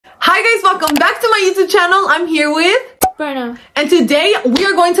Hi guys, welcome back to my YouTube channel. I'm here with Brenna. And today we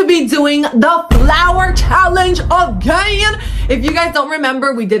are going to be doing the flower challenge again. If you guys don't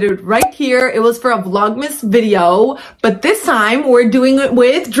remember, we did it right here. It was for a Vlogmas video, but this time we're doing it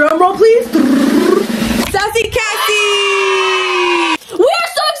with, drum roll please, Sassy Cassie. We are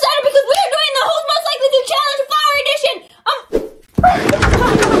so excited because we are doing the Who's Most Likely to Challenge Flower Edition.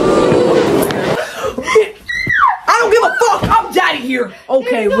 I don't give a fuck. I'm out of here.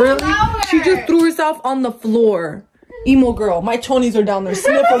 Okay, really? She just threw herself on the floor. Emo girl, my chonies are down there.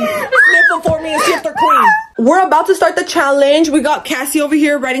 Sniff them for me and see if they're clean. We're about to start the challenge. We got Cassie over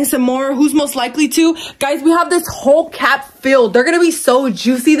here writing some more Who's Most Likely to. Guys, we have this whole cap filled. They're gonna be so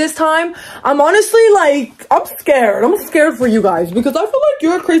juicy this time. I'm honestly like, I'm scared. I'm scared for you guys because I feel like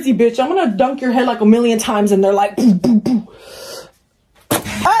you're a crazy bitch. I'm gonna dunk your head like a million times and they're like, boo, boo, boo.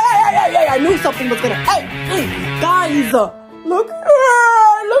 Hey, I knew something was gonna, hey, guys, look at her.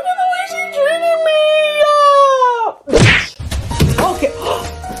 Look at the way she's treating me.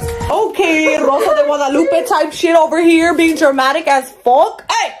 Okay, Rosa de Guadalupe type shit over here, being dramatic as fuck.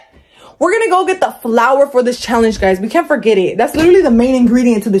 Hey, we're gonna go get the flour for this challenge, guys. We can't forget it. That's literally the main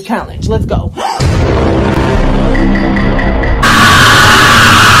ingredient to this challenge. Let's go.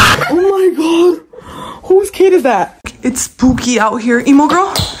 Oh my god, whose kid is that? It's spooky out here. Emo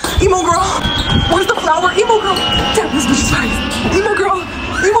girl, where's the flour? Emo girl, damn, this bitch is nice. Emo girl,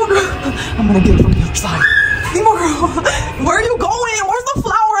 I'm gonna get it from the other side. Emo girl, where are you going? Where's the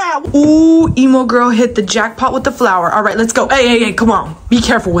flour at? Ooh, emo girl hit the jackpot with the flour. All right, let's go. Hey, come on. Be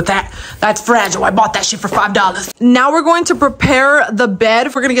careful with that. That's fragile. I bought that shit for $5. Now we're going to prepare the bed.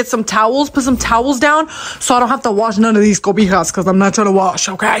 We're going to get some towels, put some towels down so I don't have to wash none of these cobijas because I'm not trying to wash,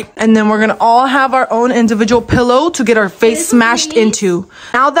 okay? And then we're going to all have our own individual pillow to get our face smashed into.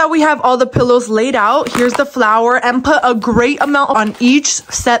 Now that we have all the pillows laid out, here's the flour and put a great amount on each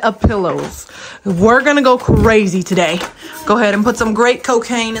set of pillows. We're going to go crazy today. Go ahead and put some great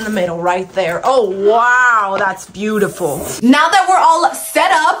cocaine in the middle right there. Oh, wow. That's beautiful. Now that we're all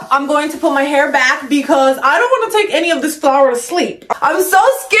set up, I'm going to put my hair back because I don't want to take any of this flour to sleep. I'm so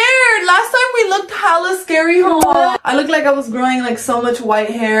scared. Last time we looked hella scary. I looked like I was growing like so much white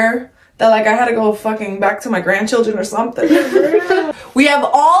hair that like I had to go fucking back to my grandchildren or something. We have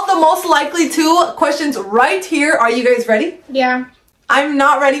all the most likely to questions right here. Are you guys ready? Yeah. I'm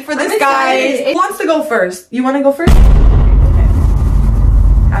not ready for this, guys. Who wants to go first? You want to go first?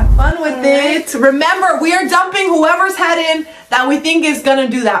 Have fun with it. Remember, we are dumping whoever's head in that we think is gonna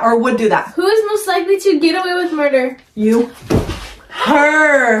do that or would do that. Who is most likely to get away with murder? You.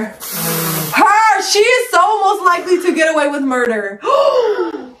 Her. She is so most likely to get away with murder.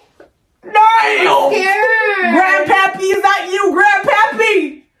 No! Grandpappy, is that you?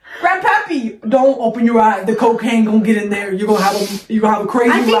 Grandpappy, don't open your eyes. The cocaine gonna get in there. You're gonna have a crazy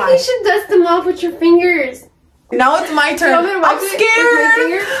life. I think you should dust them off with your fingers. Now it's my turn. I'm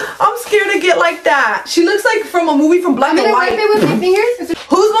scared. I'm scared to get like that. She looks like from a movie from Black and White. Wipe it with my fingers.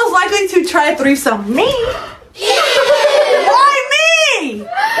 Who's most likely to try a threesome? Me. Why me?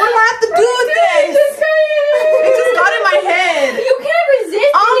 What do I have to do with this? It just got in my head. You can't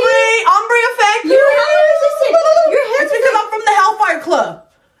resist. Ombre effect. You haven't resisted. It's because I'm from the Hellfire Club.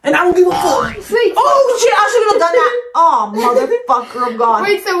 And I don't give a fuck. Oh shit, I shouldn't have done that. Oh, motherfucker of God.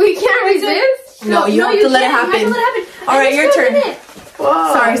 Wait, so we can't resist? No, you have to let it happen. Alright, your turn.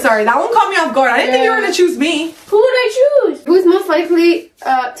 Sorry. That one caught me off guard. I didn't think you were gonna choose me. Who would I choose? Who's most likely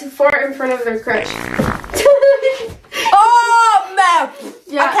to fart in front of their crush? Oh, man.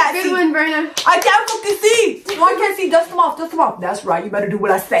 Yeah, I can't good see. one, Brenna. I can't fucking see. No, I can't see. Dust them off. That's right. You better do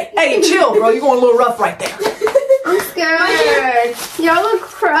what I say. Hey, chill, bro. You're going a little rough right there. I'm scared. Y'all look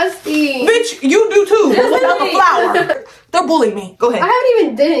crusty. Bitch, you do too. Without the flour. They're bullying me. Go ahead. I haven't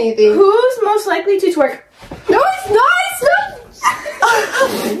even did anything. Who's most likely to twerk? No, it's not.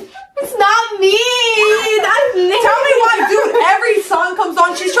 It's not me. That's me. Tell me why, dude. Every song comes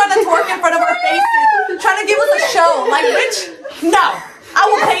on, she's trying to twerk in front of our faces, trying to give us a show. Like, bitch, no. I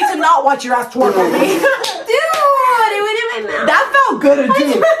will pay to not watch your ass twerk on me. Dude, it went in my mouth. That felt good to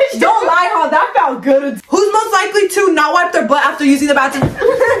do. Don't lie, huh? That felt good to do. Who's most likely to not wipe their butt after using the bathroom?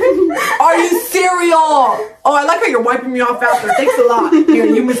 Are you serial? Oh, I like how you're wiping me off after. Thanks a lot. Here,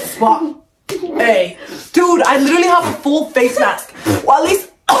 you missed the spot. Hey, dude, I literally have a full face mask. Well, at least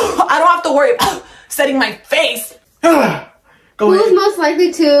I don't have to worry about setting my face. Go ahead. Who's most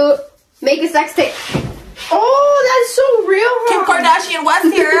likely to make a sex tape? Oh, that's so real. Kim Kardashian West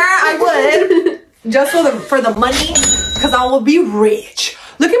here. I would. Just for the money, because I will be rich.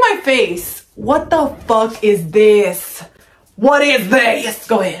 Look at my face. What the fuck is this? What is this?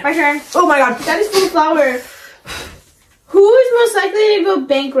 Go ahead. My turn. Oh my god. That is full of flour. Who is most likely to go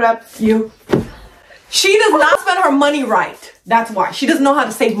bankrupt? You. She does not spend her money right. That's why. She doesn't know how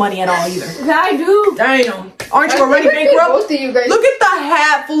to save money at all either. I do. Damn. Aren't you already bankrupt? Both of you guys. Look at the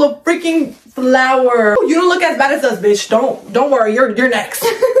hat full of freaking flour. You don't look as bad as us, bitch. Don't worry. You're next.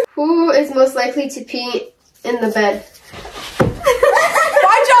 Who is most likely to pee in the bed?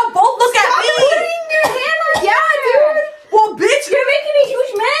 Why'd y'all both look at me? Putting your hand on Dude. Well, bitch. You're making a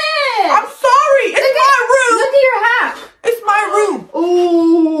huge mess. I'm sorry. It's my room. Look at your hat. It's my room.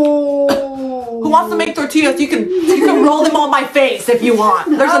 Ooh. Who wants to make tortillas? You can roll them on my face if you want.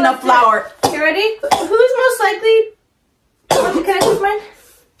 There's enough flour. You ready? Who's most likely? Can I choose mine?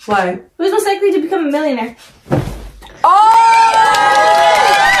 What? Who's most likely to become a millionaire? Oh!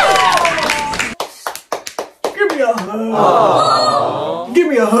 Give me a hug. Oh. Give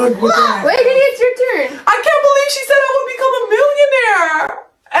me a hug with that. Wait, it's your turn. I can't believe she said I would become a millionaire.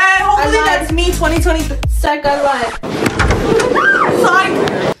 And hopefully that's me 2023. Psych, I lied. Psych.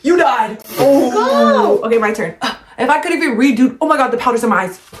 You died. Oh. Go. Okay, my turn. If I could even redo. Oh my god, the powder's in my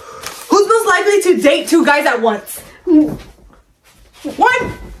eyes. Who's most likely to date two guys at once? One.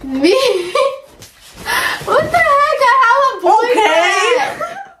 Me? What the heck? I have a boyfriend.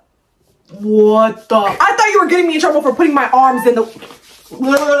 Okay. What the? I thought you were getting me in trouble for putting my arms in the.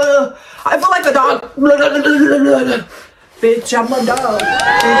 I feel like a dog. Bitch, I'm a dog.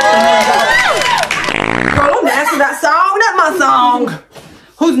 Girl, don't dance to that song. That's my song.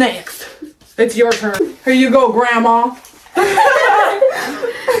 Who's next? It's your turn. Here you go, Grandma.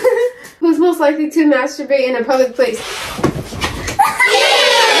 Who's most likely to masturbate in a public place?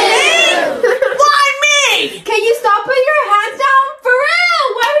 Why me? Can you stop putting your hands down? For real?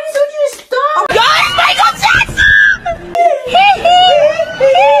 Why would you don't you stop? Guys, Michael Jackson!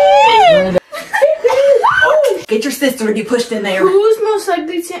 Get your sister to be pushed in there. Who's most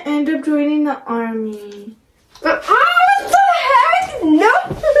likely to end up joining the army? What the heck? No.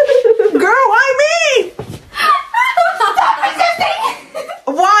 Girl, why me? Stop resisting.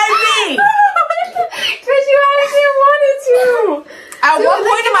 Why me? Because you actually wanted to. At Dude, one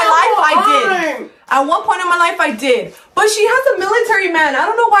point in my life, I did. arm. At one point in my life, I did. But she has a military man. I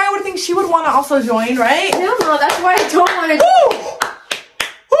don't know why I would think she would want to also join, right? Hell no, that's why I don't want to. Woo!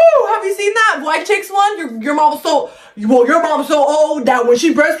 Woo! Have you seen that White Chicks one? Your mom was so your mom was so old that when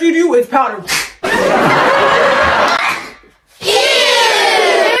she breastfeed you, it's powder.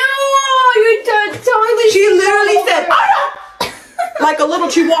 Totally. She literally said, like a little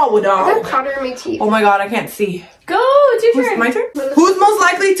chihuahua I have dog. powder in my teeth. Oh my god, I can't see. Go, it's your turn. My turn? Who's most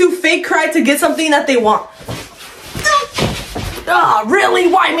likely to fake cry to get something that they want? Ah, really?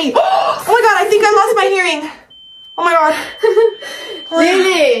 Why me? Oh my god, I think I lost my hearing. Oh my god.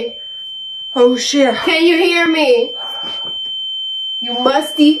 Really? Oh shit. Can you hear me? You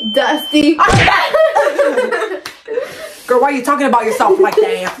musty, dusty. Girl, why are you talking about yourself like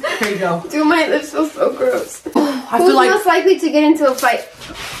that? Here you go. Dude, my lips feel so gross. I Who's feel like most likely to get into a fight?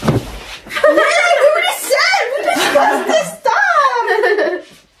 We already said! We discussed this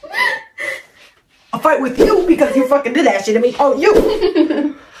stuff! a fight with you because you fucking did that shit to me. Oh, you.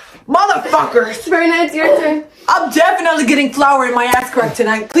 Motherfuckers. Verna, it's your turn. I'm definitely getting flour in my ass crack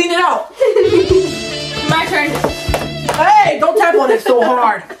tonight. Clean it out. My turn. Hey, don't tap on it so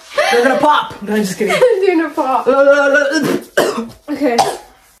hard. They're gonna pop. No, I'm just kidding. Doing a pop. Okay.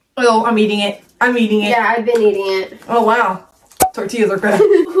 Oh, I'm eating it. I'm eating it. Yeah, I've been eating it. Oh, wow. Tortillas are good.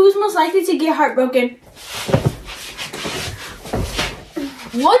 Who's most likely to get heartbroken?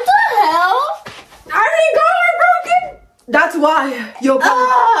 What the hell? I already got heartbroken! That's why. Yo,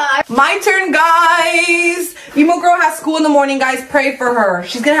 my turn, guys. Emo girl has school in the morning, guys. Pray for her.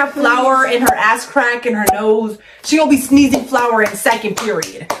 She's gonna have flour in her ass crack and her nose. She gonna be sneezing flour in second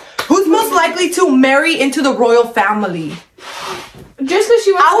period. Who's most likely to marry into the royal family? Just because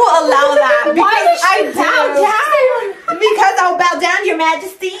she wants. I will allow that because Why does she I bow do. Because I'll bow down, Your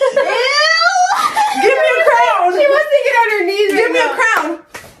Majesty. Ew. Give me a crown. She wants to get on her knees Give me a crown.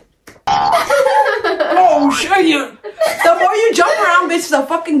 Oh shit! The more you jump around, bitch, the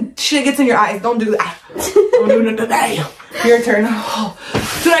fucking shit gets in your eyes. Don't do that. Don't do it today. Your turn. Oh.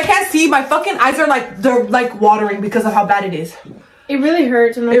 Dude, I can't see. My fucking eyes are they're watering because of how bad it is. It really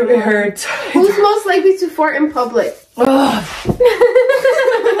hurts. It hurts. Who's most likely to fart in public? Ugh.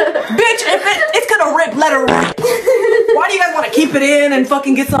 Bitch, if it's gonna rip, let her rip. Why do you guys want to keep it in and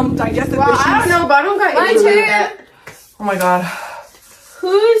fucking get some digestive issues? I don't know, but I don't got My issues with turn. that. Oh my god.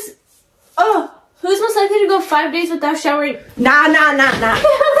 Who's most likely to go 5 days without showering? Nah.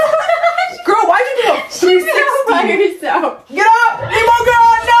 Girl, why'd you do a She's out by 360? herself. Get up! Emo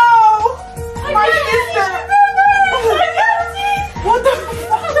girl, no! My sister! What the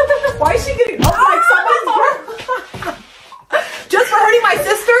fuck? Why is she getting up like somebody's girl?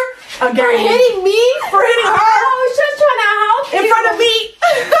 again. For hitting me? For hitting her? I was just trying to help you. In front of me.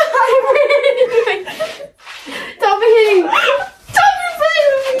 Don't be hitting.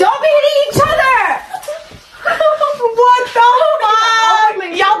 Don't be hitting each other. What the fuck?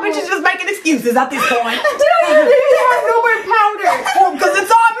 Y'all bitches just making excuses at this point. Dude, you have no more powder. Well, because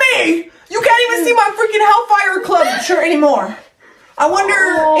it's on me. You can't even see my freaking Hellfire Club shirt anymore. I wonder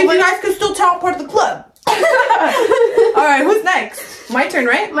if you guys can still tell I'm part of the club. Alright, who's next? My turn,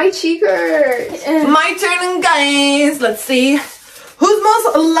 right? My cheek hurts. My turn, guys. Let's see. Who's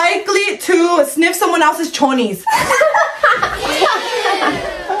most likely to sniff someone else's chonies?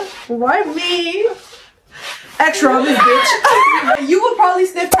 Why me? Extra on this bitch. You would probably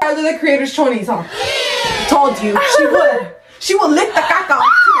sniff Tyler, the Creator's chonies, huh? Told you. She would. She will lick the caca.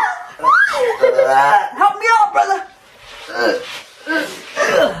 Help me out, brother.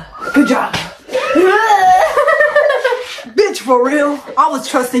 Good job. Bitch, for real. I was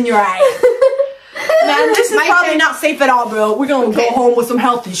trusting your eyes. Man, this is probably not safe at all, bro. We're gonna go home with some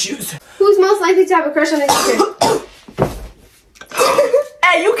health issues. Who's most likely to have a crush on this kid?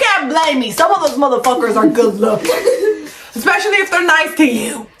 Hey, you can't blame me. Some of those motherfuckers are good looking. Especially if they're nice to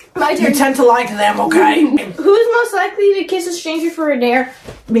you. My turn. You tend to like them, okay? Who's most likely to kiss a stranger for a dare?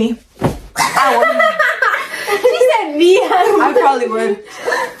 Me. She said me. I probably would.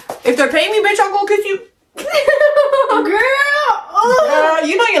 If they're paying me, bitch, I'll go kiss you. Girl.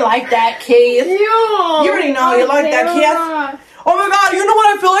 You know you like that kiss. You already know you like that kiss. Oh my god, you know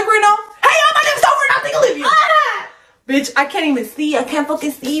what I feel like right now? Hey, yo, my name's over, nothing to leave you. Bitch, I can't even see. I can't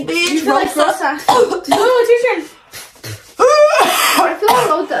fucking see, bitch. You feel like Sosa. Oh, it's your turn. I feel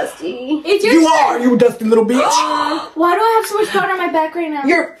so dusty. It's your You turn. are, you dusty little bitch. Why do I have so much powder on my back right now?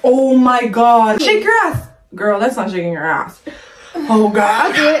 Oh my god. Shake your ass. Girl, that's not shaking your ass. Oh god.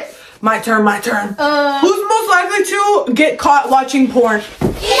 I'll do it. My turn, my turn. Who's most likely to get caught watching porn?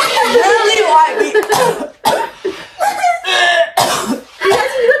 Really likely.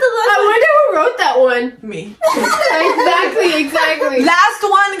 I wonder who wrote that one. Me. Exactly. Last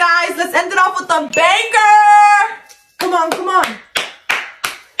one, guys. Let's end it off with a banger. Come on, come on.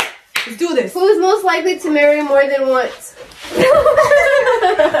 Let's do this. Who's most likely to marry more than once?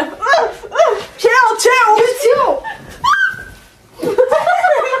 Chill. You too.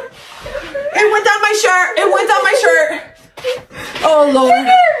 It went down my shirt. Oh, Lord.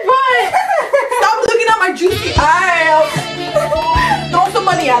 Stop looking at my juicy ass. Throw some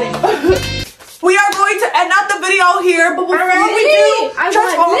money at it. We are going to end out the video here, but before we do, I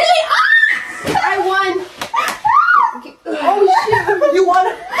won. Oh shit. You won?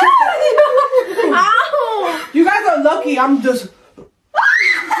 Ow. You guys are lucky. I'm just...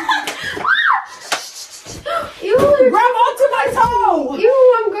 Ew, Grab onto my toe.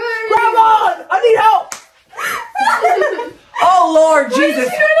 I'm good. Grab on. I need help. Oh, Lord Jesus.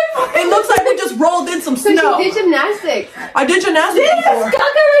 It looks like we just rolled in some So she snow. did gymnastics. I did gymnastics before.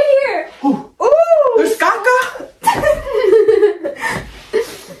 Caca right here. Ooh. There's caca?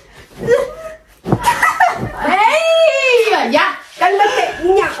 Hey! Yeah. You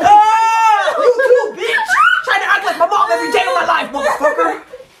too, bitch. Trying to act like my mom every day of my life, motherfucker.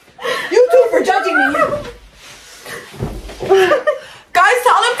 You too for judging me. Guys,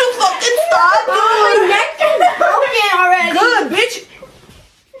 tell him to fucking stop. Oh, my neck is broken already. Good, bitch.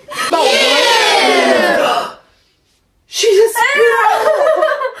 Yeah. She just spit out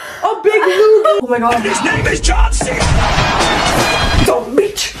a big loogie. Oh my god. His name is John C. Don't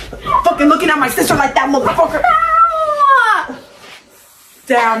bitch. Fucking looking at my sister like that, motherfucker.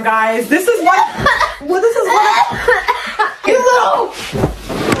 Damn, guys. This is what. Well, this is what. You little.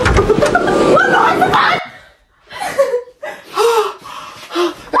 What the fuck?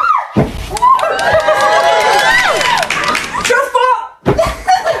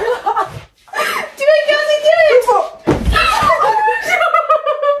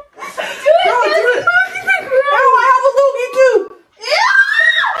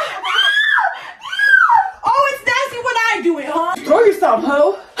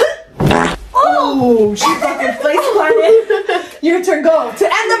 Oh, she fucking face planted. Your turn, go. To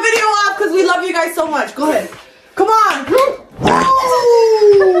end the video off, because we love you guys so much. Go ahead. Come on.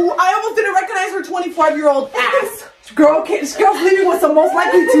 Oh, I almost didn't recognize her 25-year-old ass. This girl's leaving with some most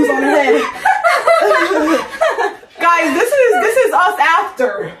likely twos on her head. Guys, this is us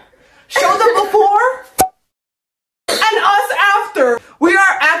after. Show them before and us after. We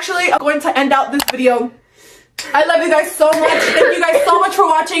are actually going to end out this video. I love you guys so much. Thank you guys so much for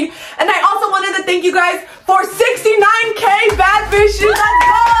watching. And I also wanted to thank you guys for 69K Badbishes. Let's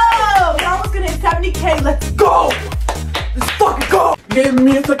go! We're almost gonna hit 70K. Let's go! Let's fucking go! Give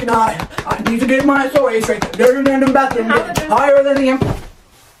me a second eye. I need to get my story straight. Dirty in the bathroom. Higher than the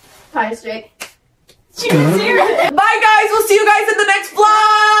Tie straight. She was serious. Bye guys, we'll see you guys in the next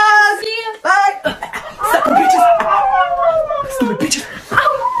vlog. See you. Bye. Stupid bitches. Stupid bitches.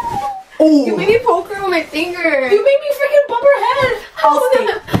 Oh. You made me poke her with my finger. You made me freaking bump her head. I'll stay.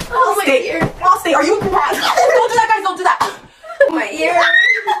 Oh, my ear. I'll stay. Are you a cat? Don't do that, guys. Don't do that. My ear.